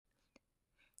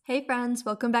Hey friends,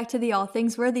 welcome back to the All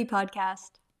Things Worthy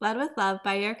podcast. Led with Love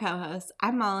by your co-host.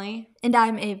 I'm Molly. And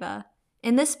I'm Ava.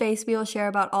 In this space, we will share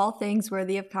about all things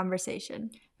worthy of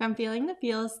conversation. From feeling the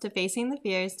feels to facing the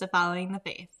fears to following the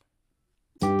faith.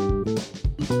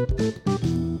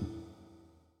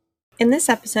 In this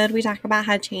episode, we talk about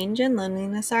how change and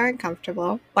loneliness are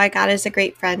uncomfortable, why God is a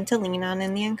great friend to lean on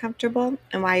in the uncomfortable,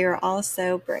 and why you're all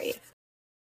so brave.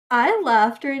 I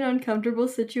laugh during uncomfortable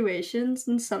situations,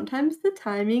 and sometimes the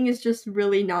timing is just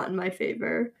really not in my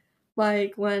favor.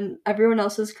 Like when everyone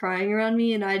else is crying around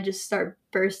me and I just start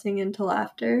bursting into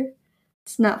laughter.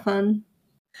 It's not fun.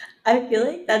 I feel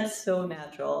like that's so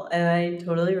natural, and I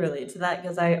totally relate to that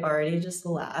because I already just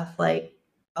laugh like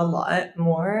a lot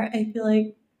more, I feel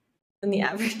like, than the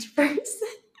average person.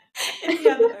 If you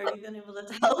haven't already been able to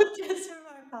tell just from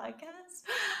our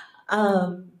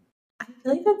podcast. I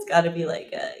feel like that's got to be like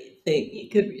a thing you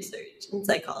could research in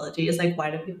psychology is like,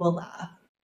 why do people laugh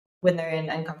when they're in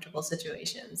uncomfortable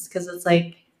situations? Because it's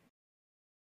like,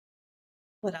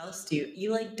 what else do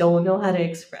you like don't know how to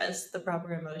express the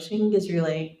proper emotion because you're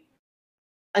like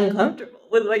uncomfortable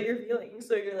with what you're feeling.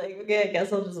 So you're like, okay, I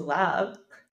guess I'll just laugh.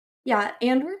 Yeah,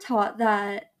 and we're taught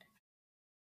that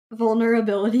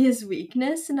vulnerability is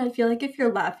weakness, and I feel like if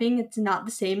you're laughing, it's not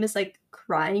the same as like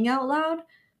crying out loud.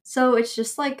 So it's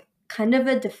just like kind of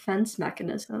a defense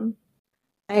mechanism.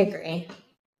 I agree.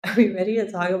 Are we ready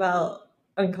to talk about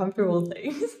uncomfortable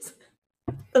things?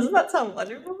 Doesn't that sound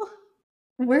wonderful?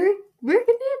 We're gonna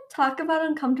talk about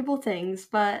uncomfortable things,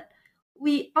 but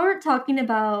we aren't talking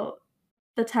about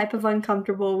the type of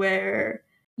uncomfortable where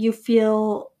you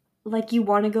feel like you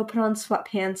want to go put on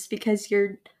sweatpants because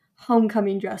your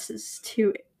homecoming dress is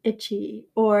too itchy,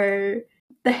 or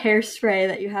the hairspray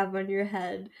that you have on your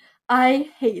head. I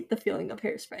hate the feeling of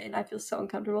hairspray and I feel so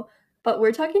uncomfortable. But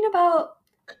we're talking about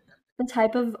the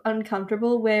type of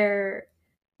uncomfortable where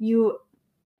you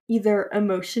either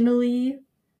emotionally,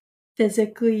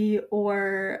 physically,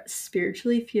 or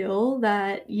spiritually feel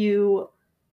that you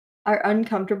are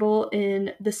uncomfortable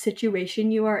in the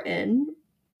situation you are in.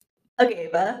 Okay,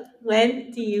 but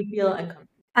when do you feel uncomfortable?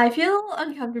 I feel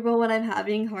uncomfortable when I'm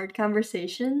having hard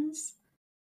conversations.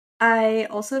 I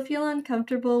also feel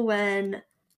uncomfortable when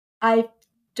I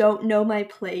don't know my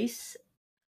place.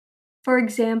 For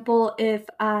example, if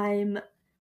I'm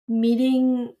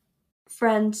meeting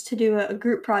friends to do a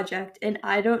group project and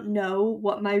I don't know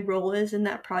what my role is in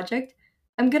that project,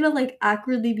 I'm gonna like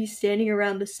awkwardly be standing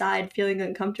around the side feeling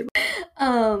uncomfortable.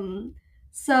 Um,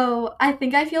 so I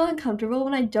think I feel uncomfortable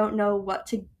when I don't know what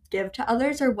to give to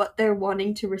others or what they're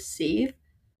wanting to receive,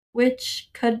 which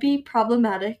could be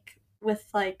problematic with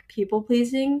like people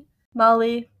pleasing.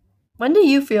 Molly, when do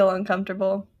you feel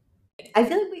uncomfortable? I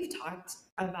feel like we've talked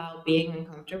about being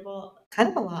uncomfortable kind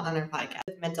of a lot on our podcast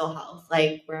with mental health.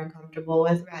 Like we're uncomfortable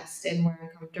with rest and we're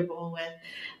uncomfortable with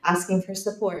asking for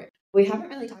support. We haven't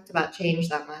really talked about change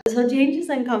that much. So change is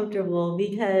uncomfortable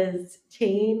because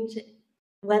change,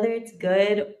 whether it's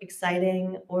good,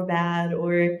 exciting, or bad,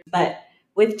 but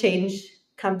with change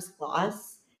comes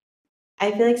loss.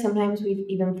 I feel like sometimes we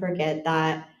even forget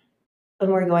that when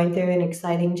we're going through an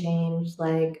exciting change,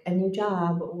 like a new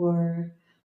job or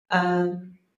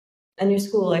um, a new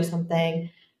school or something,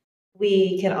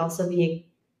 we can also be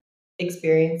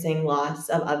experiencing loss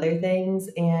of other things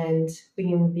and we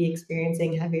can be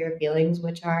experiencing heavier feelings,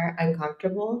 which are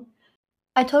uncomfortable.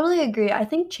 I totally agree. I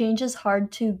think change is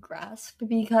hard to grasp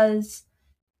because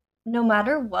no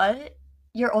matter what,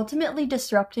 you're ultimately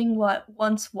disrupting what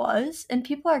once was, and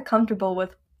people are comfortable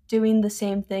with doing the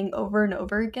same thing over and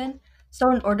over again. So,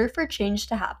 in order for change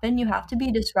to happen, you have to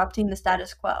be disrupting the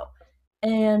status quo.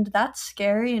 And that's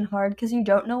scary and hard because you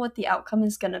don't know what the outcome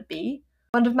is going to be.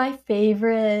 One of my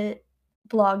favorite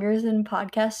bloggers and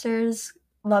podcasters,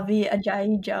 Lovey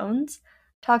Ajayi Jones,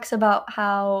 talks about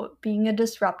how being a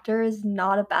disruptor is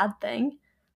not a bad thing.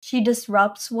 She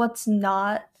disrupts what's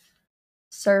not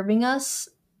serving us,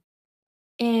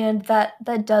 and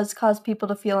that does cause people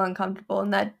to feel uncomfortable,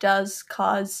 and that does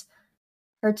cause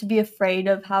her to be afraid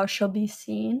of how she'll be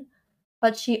seen,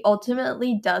 but she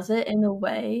ultimately does it in a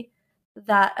way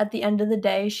that at the end of the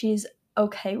day she's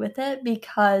okay with it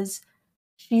because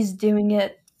she's doing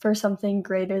it for something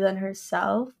greater than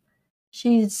herself.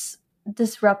 She's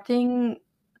disrupting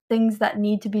things that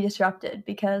need to be disrupted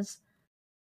because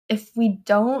if we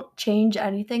don't change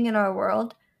anything in our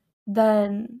world,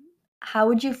 then how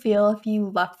would you feel if you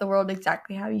left the world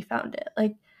exactly how you found it?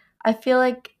 Like, I feel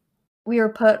like we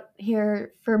were put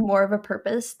here for more of a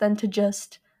purpose than to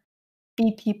just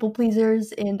be people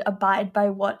pleasers and abide by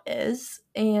what is.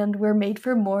 And we're made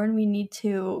for more and we need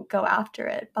to go after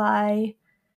it by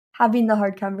having the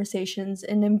hard conversations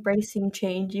and embracing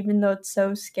change, even though it's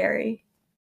so scary.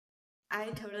 I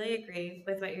totally agree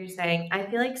with what you're saying. I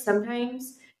feel like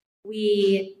sometimes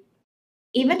we,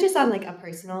 even just on like a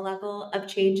personal level of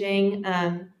changing,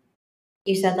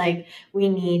 you said like we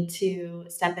need to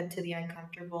step into the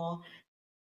uncomfortable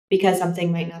because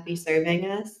something might not be serving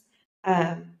us.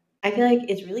 I feel like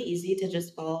it's really easy to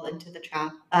just fall into the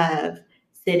trap of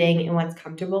sitting in what's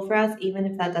comfortable for us, even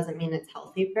if that doesn't mean it's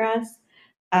healthy for us.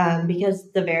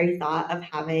 Because the very thought of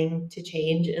having to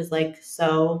change is like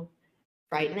so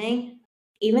frightening.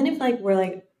 Even if like we're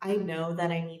like, I know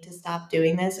that I need to stop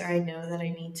doing this, or I know that I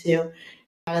need to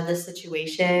out of this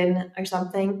situation or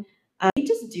something. We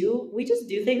just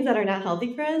do things that are not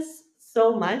healthy for us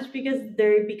so much because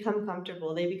they become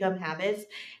comfortable, they become habits.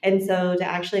 And so to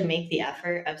actually make the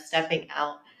effort of stepping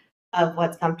out of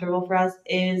what's comfortable for us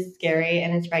is scary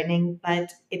and it's frightening,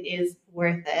 but it is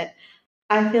worth it.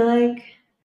 I feel like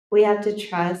we have to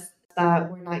trust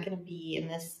that we're not going to be in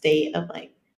this state of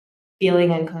like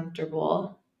feeling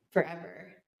uncomfortable forever.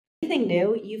 Anything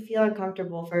new, you feel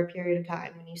uncomfortable for a period of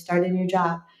time. When you start a new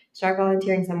job, start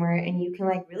volunteering somewhere, and you can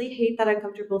like really hate that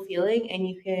uncomfortable feeling, and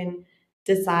you can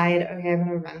decide, okay, I'm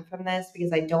gonna run from this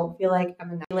because I don't feel like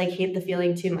I'm enough. Like hate the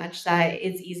feeling too much that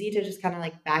it's easy to just kind of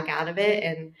like back out of it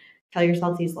and tell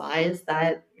yourself these lies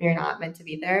that you're not meant to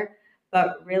be there.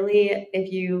 But really,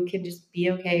 if you can just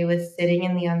be okay with sitting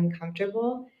in the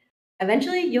uncomfortable,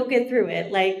 eventually you'll get through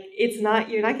it. Like it's not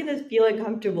you're not going to feel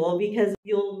uncomfortable because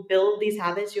you'll build these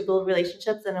habits, you'll build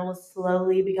relationships and it will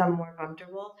slowly become more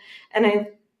comfortable. And I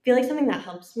feel like something that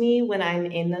helps me when I'm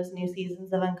in those new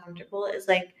seasons of uncomfortable is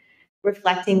like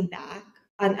reflecting back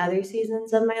on other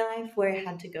seasons of my life where I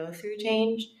had to go through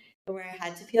change and where I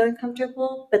had to feel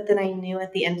uncomfortable, but then I knew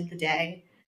at the end of the day,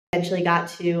 I eventually got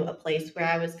to a place where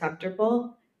I was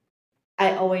comfortable.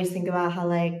 I always think about how,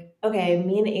 like, okay,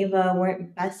 me and Ava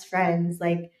weren't best friends,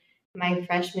 like, my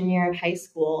freshman year of high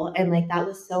school, and, like, that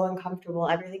was so uncomfortable,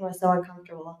 everything was so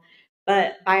uncomfortable,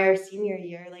 but by our senior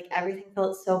year, like, everything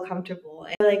felt so comfortable.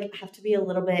 I, like, have to be a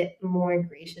little bit more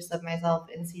gracious of myself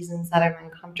in seasons that I'm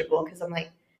uncomfortable because 'cause I'm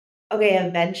like, "Okay,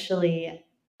 eventually,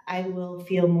 I will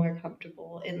feel more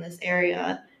comfortable in this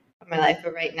area of my life,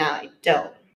 but right now, I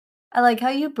don't." I like how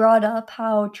you brought up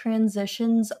how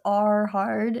transitions are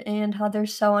hard and how they're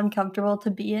so uncomfortable to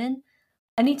be in.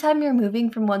 Anytime you're moving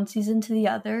from one season to the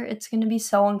other, it's going to be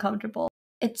so uncomfortable.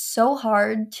 It's so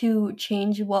hard to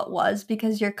change what was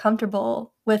because you're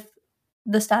comfortable with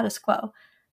the status quo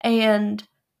and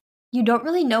you don't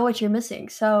really know what you're missing.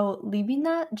 So leaving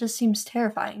that just seems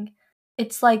terrifying.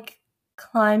 It's like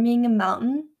climbing a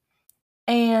mountain,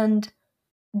 and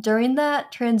during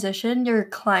that transition, you're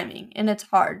climbing and it's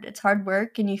hard. It's hard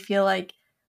work, and you feel like,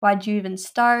 why'd you even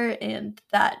start? And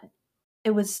that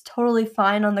it was totally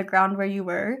fine on the ground where you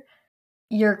were.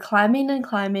 You're climbing and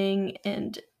climbing,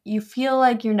 and you feel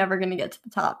like you're never going to get to the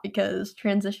top because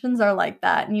transitions are like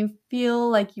that. And you feel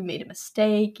like you made a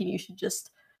mistake and you should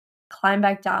just climb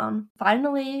back down.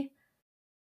 Finally,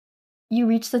 you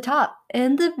reach the top,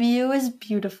 and the view is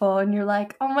beautiful. And you're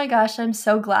like, oh my gosh, I'm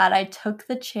so glad I took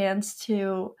the chance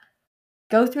to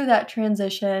go through that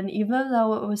transition, even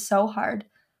though it was so hard.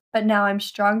 But now I'm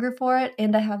stronger for it,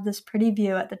 and I have this pretty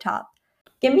view at the top.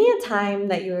 Give me a time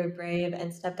that you were brave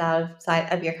and stepped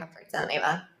outside of your comfort zone,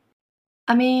 Ava.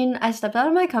 I mean, I stepped out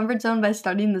of my comfort zone by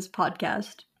starting this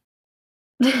podcast.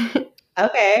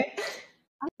 Okay.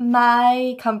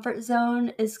 My comfort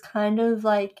zone is kind of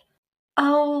like,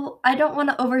 oh, I don't want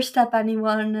to overstep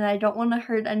anyone and I don't want to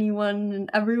hurt anyone and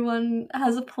everyone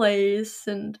has a place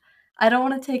and I don't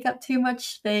want to take up too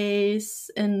much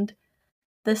space and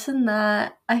this and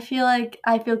that. I feel like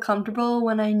I feel comfortable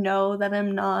when I know that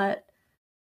I'm not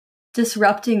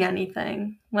disrupting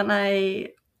anything, when I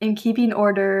am keeping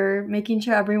order, making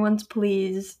sure everyone's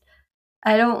pleased.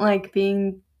 I don't like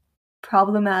being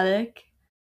problematic.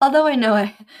 Although I know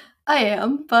I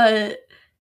am, but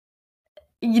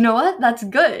you know what? That's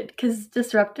good because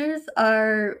disruptors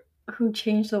are who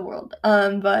change the world.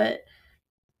 But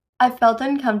I felt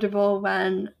uncomfortable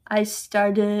when I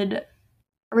started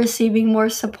receiving more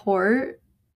support.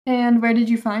 And where did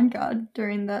you find God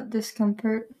during that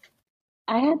discomfort?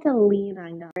 I had to lean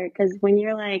on God because when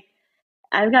you're like,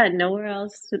 I've got nowhere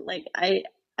else to like,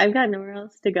 I've got nowhere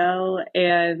else to go,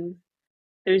 and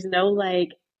there's no like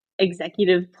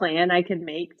executive plan I can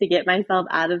make to get myself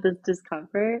out of this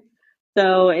discomfort.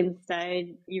 So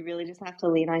instead, you really just have to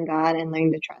lean on God and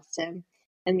learn to trust Him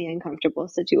in the uncomfortable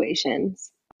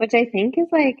situations, which I think is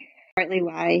like partly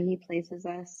why He places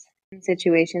us in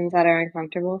situations that are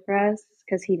uncomfortable for us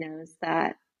because He knows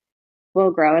that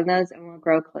we'll grow in those and we'll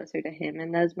grow closer to Him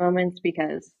in those moments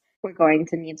because we're going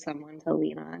to need someone to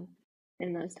lean on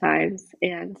in those times.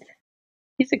 And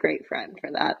he's a great friend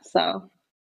for that. So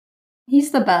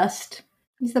He's the best.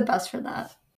 He's the best for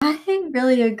that. I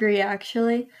really agree,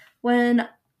 actually. When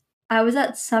I was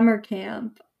at summer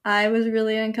camp, I was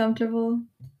really uncomfortable.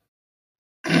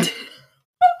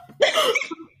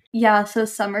 Yeah, so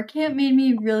summer camp made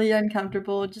me really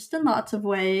uncomfortable just in lots of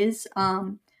ways.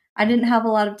 I didn't have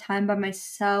a lot of time by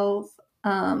myself.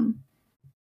 Um,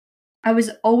 I was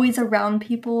always around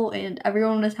people and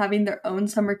everyone was having their own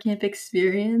summer camp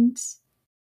experience.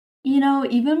 You know,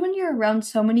 even when you're around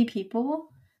so many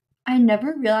people, I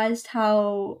never realized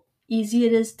how easy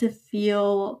it is to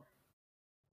feel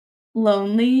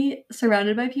lonely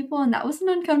surrounded by people, and that was an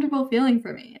uncomfortable feeling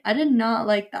for me. I did not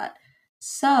like that.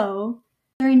 So,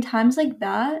 during times like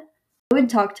that, I would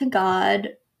talk to God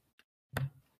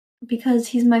because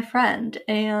He's my friend.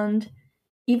 And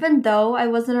even though I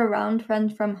wasn't around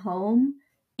friends from home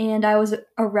and I was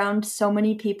around so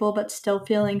many people but still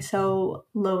feeling so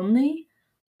lonely,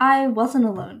 I wasn't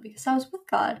alone because I was with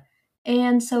God.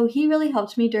 And so He really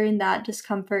helped me during that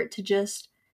discomfort to just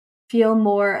feel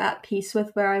more at peace with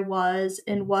where I was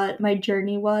and what my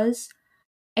journey was.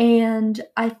 And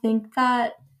I think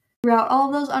that throughout all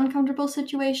of those uncomfortable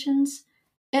situations,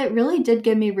 it really did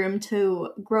give me room to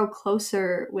grow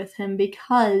closer with him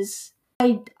because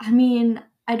I mean,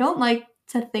 I don't like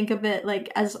to think of it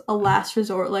like as a last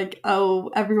resort, like, oh,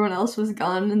 everyone else was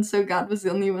gone and so God was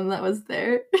the only one that was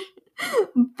there.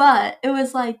 But it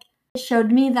was like it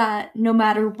showed me that no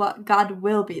matter what, God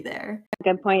will be there.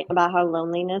 good point about how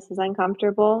loneliness is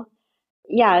uncomfortable.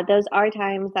 Yeah, those are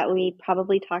times that we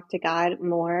probably talk to God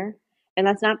more. And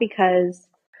that's not because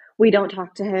we don't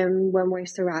talk to Him when we're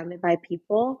surrounded by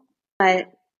people, but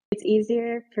it's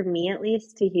easier for me at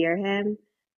least to hear Him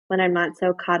when I'm not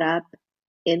so caught up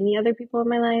in the other people in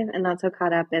my life and not so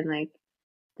caught up in like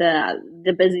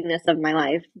the busyness of my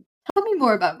life. Tell me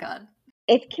more about God.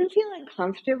 It can feel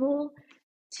uncomfortable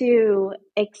to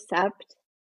accept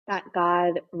that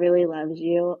God really loves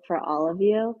you for all of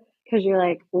you because you're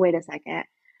like, wait a second.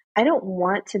 I don't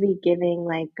want to be giving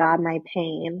like God my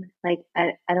pain. Like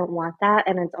I don't want that.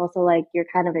 And it's also like you're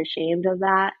kind of ashamed of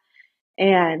that.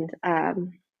 And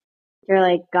you're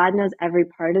like, God knows every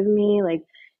part of me. Like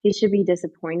he should be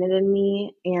disappointed in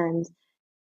me. And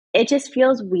it just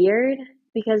feels weird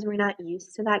because we're not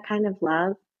used to that kind of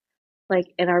love, like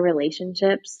in our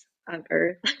relationships on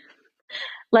earth.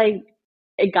 Like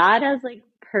God has like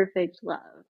perfect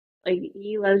love. Like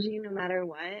he loves you no matter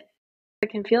what. It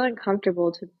can feel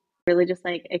uncomfortable to really just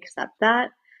like accept that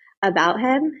about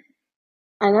him.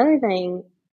 Another thing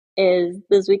is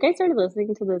this week I started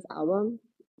listening to this album.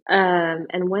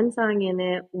 And one song in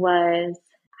it was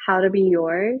How to Be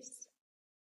Yours.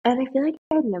 And I feel like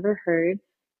I've never heard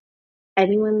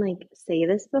anyone like say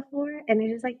this before, and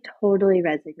it just like totally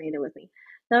resonated with me.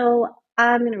 So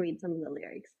I'm gonna read some of the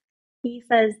lyrics. He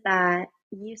says that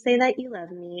you say that you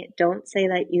love me, don't say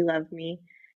that you love me,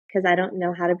 because I don't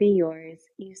know how to be yours.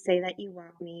 You say that you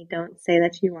want me, don't say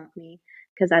that you want me,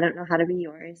 because I don't know how to be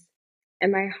yours.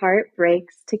 And my heart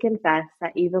breaks to confess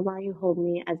that even while you hold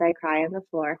me as I cry on the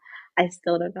floor, I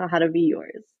still don't know how to be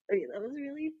yours. I mean, that was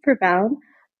really profound,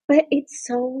 but it's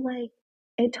so like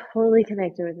it totally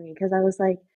connected with me because I was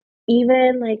like,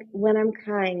 even like when I'm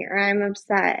crying or I'm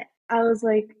upset, I was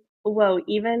like, whoa,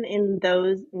 even in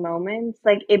those moments,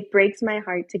 like it breaks my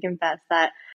heart to confess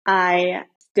that I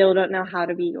still don't know how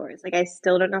to be yours. Like I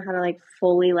still don't know how to like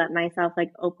fully let myself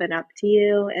like open up to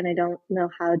you and I don't know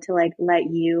how to like let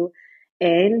you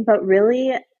in, but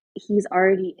really he's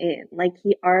already in. Like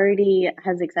he already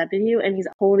has accepted you and he's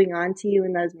holding on to you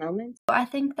in those moments. I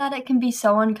think that it can be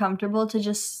so uncomfortable to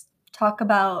just talk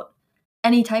about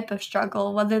any type of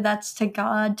struggle, whether that's to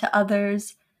God, to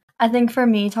others. I think for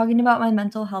me, talking about my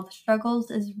mental health struggles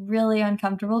is really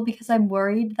uncomfortable because I'm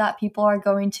worried that people are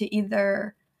going to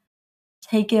either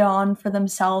take it on for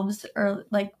themselves or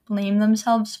like blame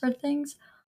themselves for things,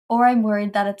 or I'm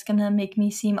worried that it's gonna make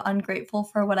me seem ungrateful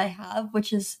for what I have,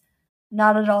 which is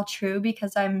not at all true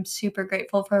because I'm super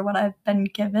grateful for what I've been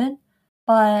given.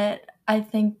 But I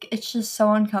think it's just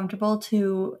so uncomfortable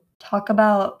to talk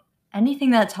about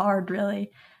anything that's hard,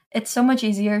 really. It's so much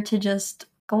easier to just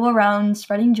go around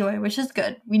spreading joy, which is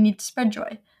good. We need to spread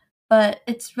joy. But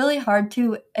it's really hard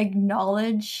to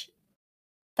acknowledge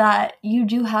that you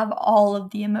do have all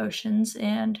of the emotions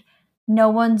and no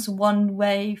one's one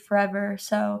way forever.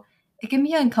 So it can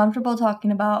be uncomfortable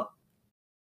talking about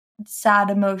sad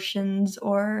emotions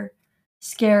or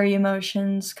scary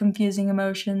emotions, confusing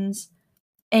emotions,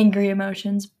 angry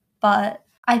emotions. But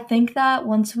I think that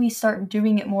once we start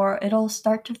doing it more, it'll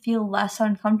start to feel less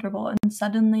uncomfortable and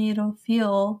suddenly it'll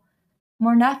feel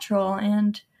more natural,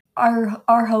 and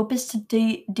our hope is to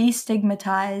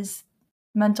destigmatize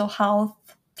mental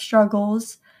health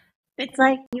struggles. It's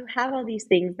like you have all these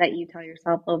things that you tell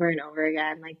yourself over and over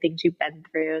again, like things you've been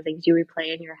through, things you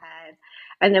replay in your head.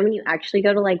 And then when you actually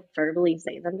go to like verbally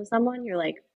say them to someone, you're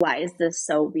like, why is this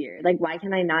so weird? Like, why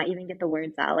can I not even get the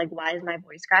words out? Like, why is my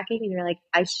voice cracking? And you're like,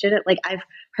 I shouldn't, like, I've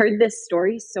heard this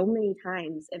story so many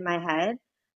times in my head,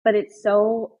 but it's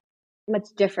so much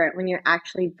different when you're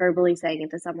actually verbally saying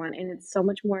it to someone. And it's so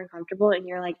much more uncomfortable. And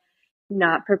you're like,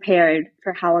 not prepared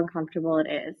for how uncomfortable it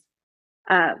is.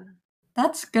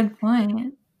 That's a good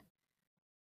point.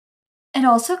 It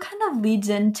also kind of leads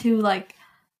into like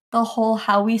the whole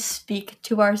how we speak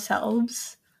to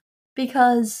ourselves,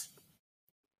 because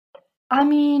I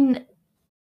mean,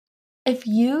 if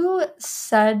you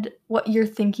said what you're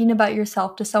thinking about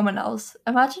yourself to someone else,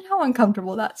 imagine how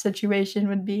uncomfortable that situation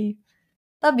would be.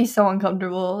 That'd be so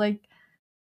uncomfortable. Like,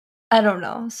 I don't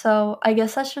know. So I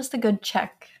guess that's just a good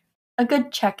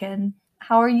check-in.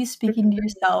 How are you speaking to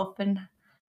yourself, and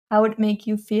how would it make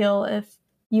you feel if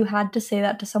you had to say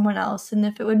that to someone else? And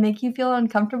if it would make you feel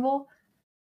uncomfortable,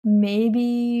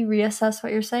 maybe reassess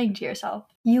what you're saying to yourself.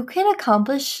 You can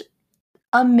accomplish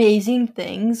amazing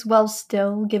things while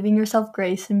still giving yourself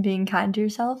grace and being kind to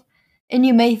yourself. And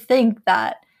you may think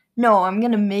that, no, I'm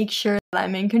going to make sure that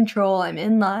I'm in control, I'm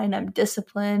in line, I'm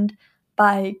disciplined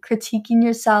by critiquing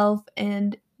yourself.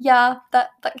 And yeah,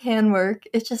 that can work.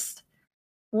 It's just,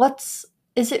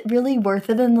 is it really worth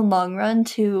it in the long run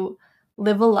to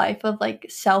live a life of like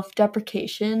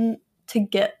self-deprecation to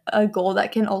get a goal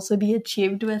that can also be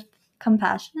achieved with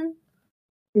compassion?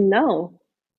 No,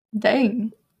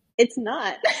 Dang. it's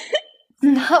not.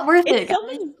 Not worth it, It's so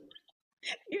guys. much,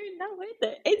 you're not worth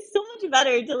it. It's so much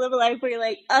better to live a life where you're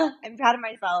like, I'm proud of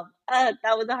myself.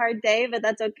 That was a hard day, but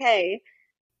that's okay.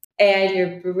 And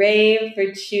you're brave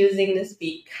for choosing to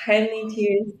speak kindly to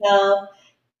yourself,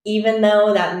 even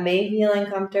though that may feel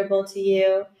uncomfortable to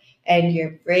you. And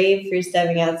you're brave for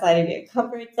stepping outside of your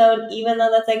comfort zone, even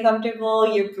though that's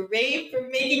uncomfortable. You're brave for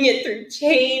making it through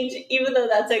change, even though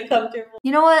that's uncomfortable.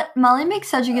 You know what? Molly makes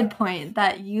such a good point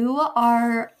that you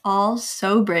are all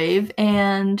so brave,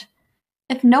 and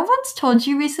if no one's told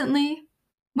you recently,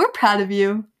 we're proud of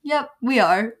you. Yep, we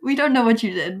are. We don't know what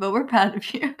you did, but we're proud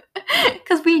of you.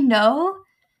 Because we know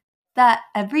that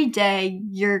every day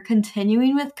you're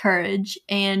continuing with courage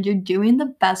and you're doing the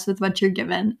best with what you're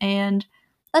given, and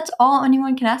that's all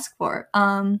anyone can ask for.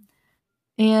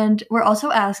 And we're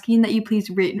also asking that you please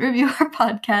rate and review our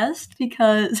podcast,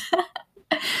 because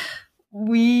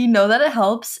we know that it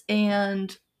helps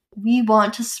and we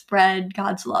want to spread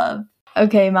God's love.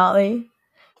 Okay, Molly,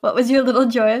 what was your little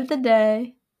joy of the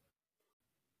day?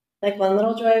 Like, one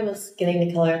little joy was getting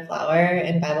to color a flower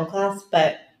in Bible class,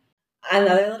 but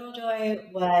another little joy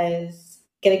was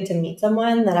getting to meet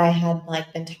someone that I had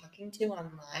like been talking to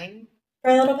online for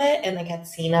a little bit and like had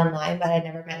seen online, but I'd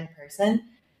never met in person.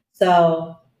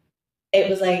 So it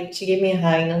was like she gave me a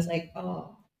hug and I was like,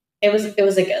 oh, it was a good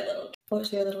little. What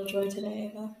was your little joy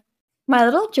today, Ava? My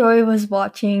little joy was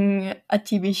watching a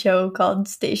TV show called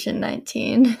Station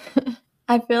 19.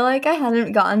 I feel like I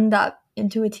hadn't gotten that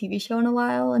into a TV show in a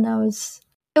while, and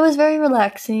it was very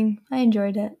relaxing. I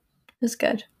enjoyed it. It was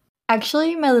good.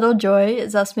 Actually, my little joy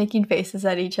is us making faces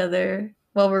at each other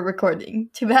while we're recording.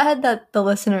 Too bad that the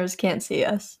listeners can't see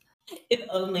us. If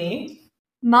only.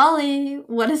 Molly,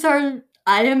 what is our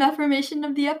I am affirmation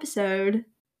of the episode?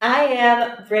 I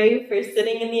am brave for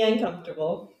sitting in the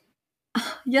uncomfortable.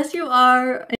 Yes, you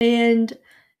are. And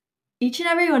each and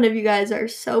every one of you guys are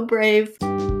so brave.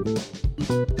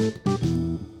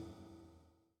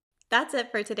 That's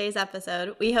it for today's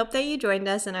episode. We hope that you joined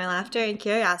us in our laughter and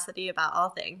curiosity about all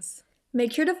things.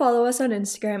 Make sure to follow us on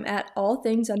Instagram at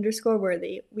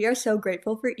allthings_worthy. We are so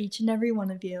grateful for each and every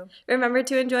one of you. Remember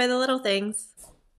to enjoy the little things.